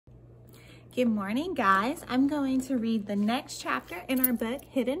Good morning, guys. I'm going to read the next chapter in our book,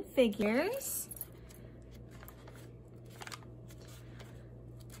 Hidden Figures.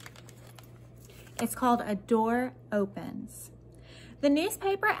 It's called A Door Opens. The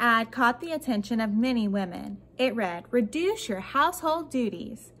newspaper ad caught the attention of many women. It read, "Reduce your household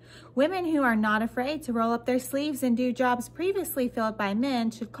duties. Women who are not afraid to roll up their sleeves and do jobs previously filled by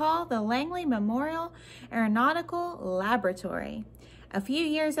men should call the Langley Memorial Aeronautical Laboratory." A few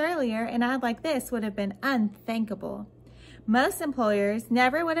years earlier, an ad like this would have been unthinkable. Most employers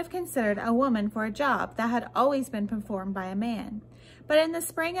never would have considered a woman for a job that had always been performed by a man. But in the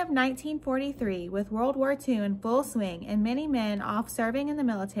spring of 1943, with World War II in full swing and many men off serving in the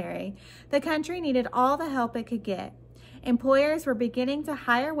military, the country needed all the help it could get. Employers were beginning to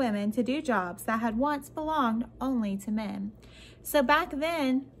hire women to do jobs that had once belonged only to men. So back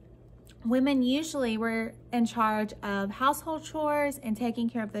then, women usually were in charge of household chores and taking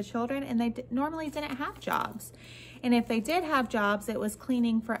care of the children, and they normally didn't have jobs. And if they did have jobs, it was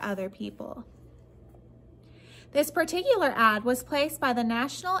cleaning for other people. This particular ad was placed by the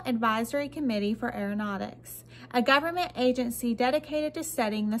National Advisory Committee for Aeronautics, a government agency dedicated to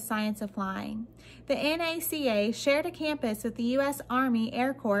studying the science of flying. The NACA shared a campus with the U.S. Army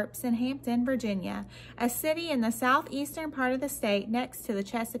Air Corps in Hampton, Virginia, a city in the southeastern part of the state next to the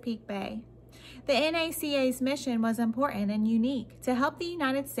Chesapeake Bay. The NACA's mission was important and unique to help the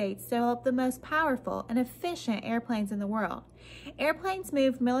United States develop the most powerful and efficient airplanes in the world. Airplanes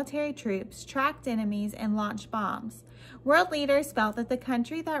moved military troops, tracked enemies, and launched bombs. World leaders felt that the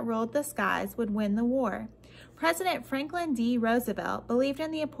country that ruled the skies would win the war. President Franklin D. Roosevelt believed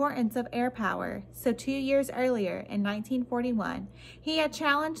in the importance of air power, so 2 years earlier, in 1941, he had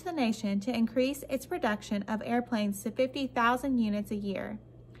challenged the nation to increase its production of airplanes to 50,000 units a year.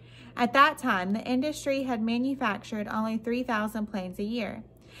 At that time, the industry had manufactured only 3,000 planes a year.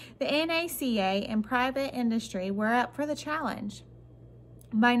 The NACA and private industry were up for the challenge.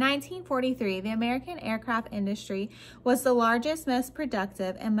 By 1943, the American aircraft industry was the largest, most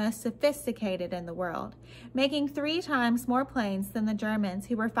productive, and most sophisticated in the world, making 3 times more planes than the Germans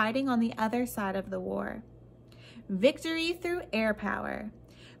who were fighting on the other side of the war. Victory through air power.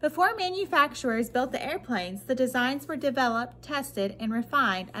 Before manufacturers built the airplanes, the designs were developed, tested, and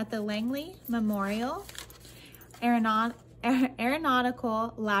refined at the Langley Memorial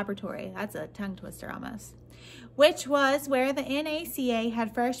Aeronautical Laboratory. That's a tongue twister almost. Which was where the NACA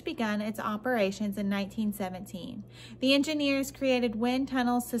had first begun its operations in 1917. The engineers created wind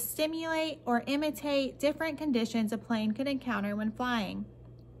tunnels to simulate or imitate different conditions a plane could encounter when flying.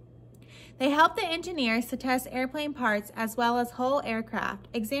 They helped the engineers to test airplane parts as well as whole aircraft,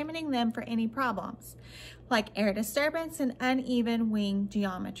 examining them for any problems, like air disturbance and uneven wing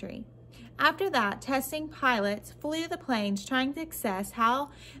geometry. After that, testing pilots flew the planes trying to assess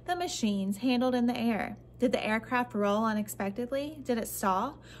how the machines handled in the air. Did the aircraft roll unexpectedly? Did it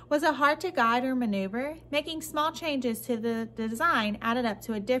stall? Was it hard to guide or maneuver? Making small changes to the design added up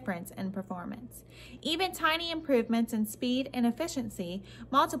to a difference in performance. Even tiny improvements in speed and efficiency,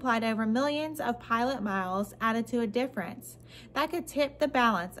 multiplied over millions of pilot miles, added to a difference that could tip the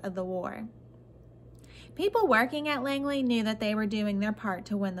balance of the war. People working at Langley knew that they were doing their part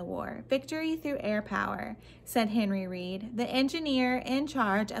to win the war. Victory through air power, said Henry Reed. The engineer in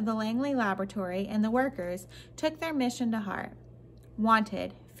charge of the Langley Laboratory and the workers took their mission to heart.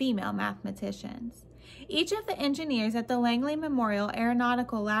 Wanted female mathematicians. Each of the engineers at the Langley Memorial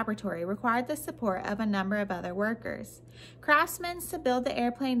Aeronautical Laboratory required the support of a number of other workers. Craftsmen to build the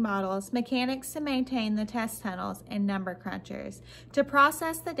airplane models, mechanics to maintain the test tunnels, and number crunchers to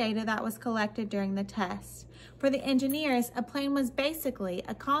process the data that was collected during the test. For the engineers, a plane was basically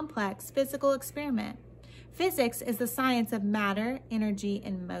a complex physical experiment. Physics is the science of matter, energy,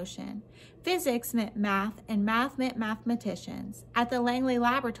 and motion. Physics meant math, and math meant mathematicians. At the Langley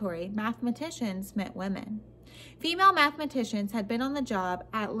Laboratory, mathematicians meant women. Female mathematicians had been on the job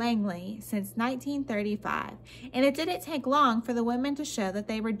at Langley since 1935, and it didn't take long for the women to show that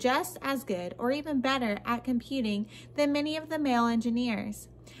they were just as good or even better at computing than many of the male engineers.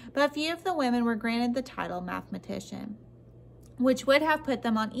 But few of the women were granted the title mathematician, which would have put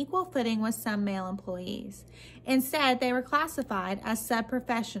them on equal footing with some male employees. Instead, they were classified as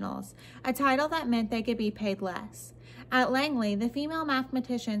sub-professionals, a title that meant they could be paid less. At Langley, the female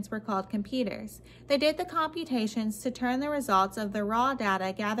mathematicians were called computers. They did the computations to turn the results of the raw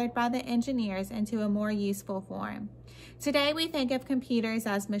data gathered by the engineers into a more useful form. Today, we think of computers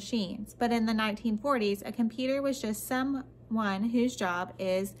as machines, but in the 1940s, a computer was just someone whose job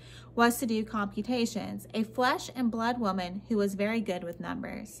was to do computations, a flesh and blood woman who was very good with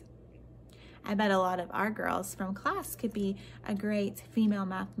numbers. I bet a lot of our girls from class could be a great female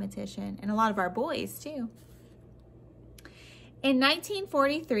mathematician, and a lot of our boys too. In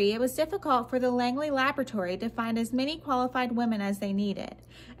 1943, it was difficult for the Langley Laboratory to find as many qualified women as they needed.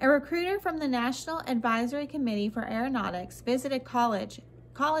 A recruiter from the National Advisory Committee for Aeronautics visited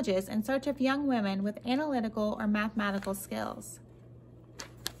colleges in search of young women with analytical or mathematical skills.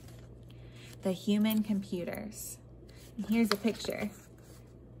 The human computers. And here's a picture.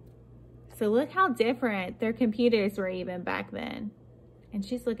 So look how different their computers were even back then. And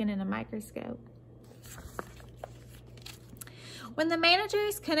she's looking in a microscope. When the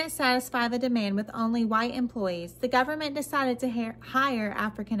managers couldn't satisfy the demand with only white employees, the government decided to hire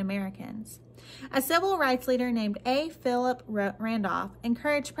African Americans. A civil rights leader named A. Philip Randolph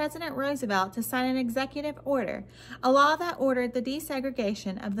encouraged President Roosevelt to sign an executive order, a law that ordered the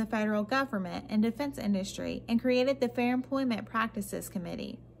desegregation of the federal government and defense industry and created the Fair Employment Practices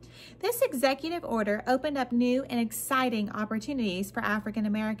Committee. This executive order opened up new and exciting opportunities for African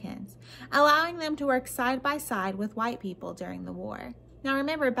Americans, allowing them to work side by side with white people during the war. Now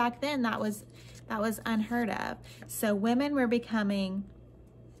remember, back then that was unheard of. So women were becoming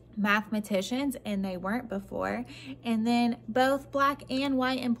mathematicians, and they weren't before. And then both black and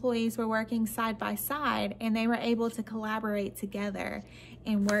white employees were working side by side, and they were able to collaborate together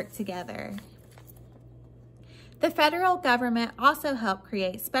and work together. The federal government also helped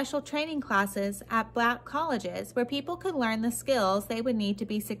create special training classes at black colleges where people could learn the skills they would need to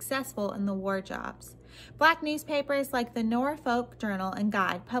be successful in the war jobs. Black newspapers like the Norfolk Journal and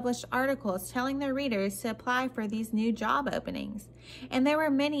Guide published articles telling their readers to apply for these new job openings, and there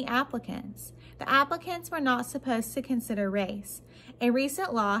were many applicants. The applicants were not supposed to consider race. A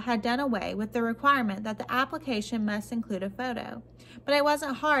recent law had done away with the requirement that the application must include a photo, but it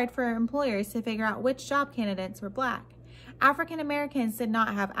wasn't hard for employers to figure out which job candidates were black. African Americans did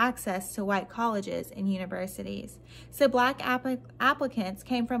not have access to white colleges and universities, so black applicants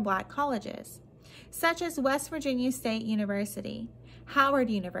came from black colleges, such as West Virginia State University, Howard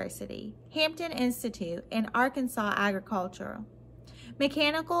University, Hampton Institute, and Arkansas Agricultural,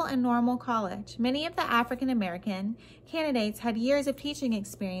 Mechanical, and Normal College. Many of the African American candidates had years of teaching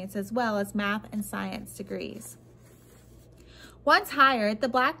experience as well as math and science degrees. Once hired, the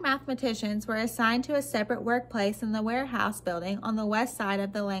black mathematicians were assigned to a separate workplace in the warehouse building on the west side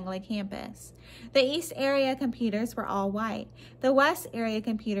of the Langley campus. The East area computers were all white. The West area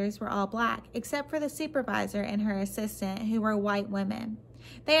computers were all black, except for the supervisor and her assistant, who were white women.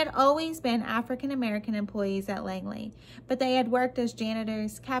 They had always been African American employees at Langley, but they had worked as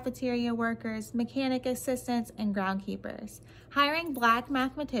janitors, cafeteria workers, mechanic assistants, and groundkeepers. Hiring black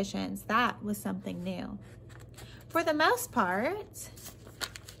mathematicians, that was something new. For the most part,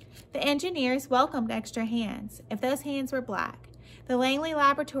 the engineers welcomed extra hands, if those hands were black. The Langley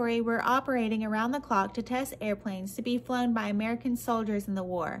Laboratory were operating around the clock to test airplanes to be flown by American soldiers in the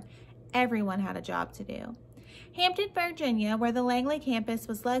war. Everyone had a job to do. Hampton, Virginia, where the Langley campus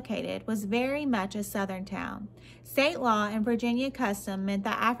was located, was very much a southern town. State law and Virginia custom meant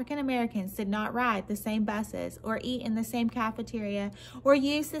that African Americans did not ride the same buses or eat in the same cafeteria or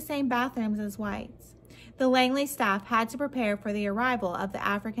use the same bathrooms as whites. The Langley staff had to prepare for the arrival of the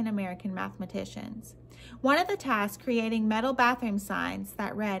African American mathematicians. One of the tasks creating metal bathroom signs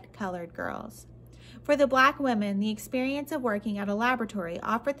that read "Colored Girls." For the black women, the experience of working at a laboratory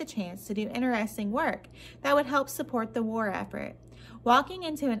offered the chance to do interesting work that would help support the war effort. Walking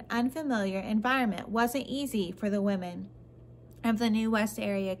into an unfamiliar environment wasn't easy for the women of the new West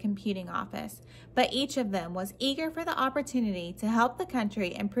Area Computing Office, but each of them was eager for the opportunity to help the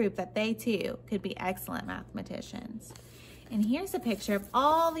country and prove that they too could be excellent mathematicians. And here's a picture of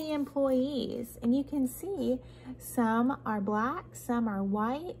all the employees, and you can see some are black, some are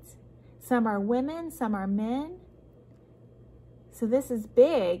white, some are women, some are men. So this is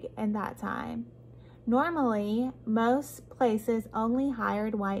big in that time. Normally, most places only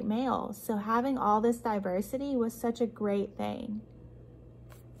hired white males, so having all this diversity was such a great thing.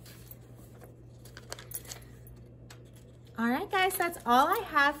 All right, guys, that's all I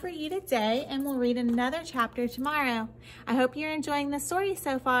have for you today, and we'll read another chapter tomorrow. I hope you're enjoying the story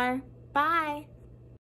so far. Bye.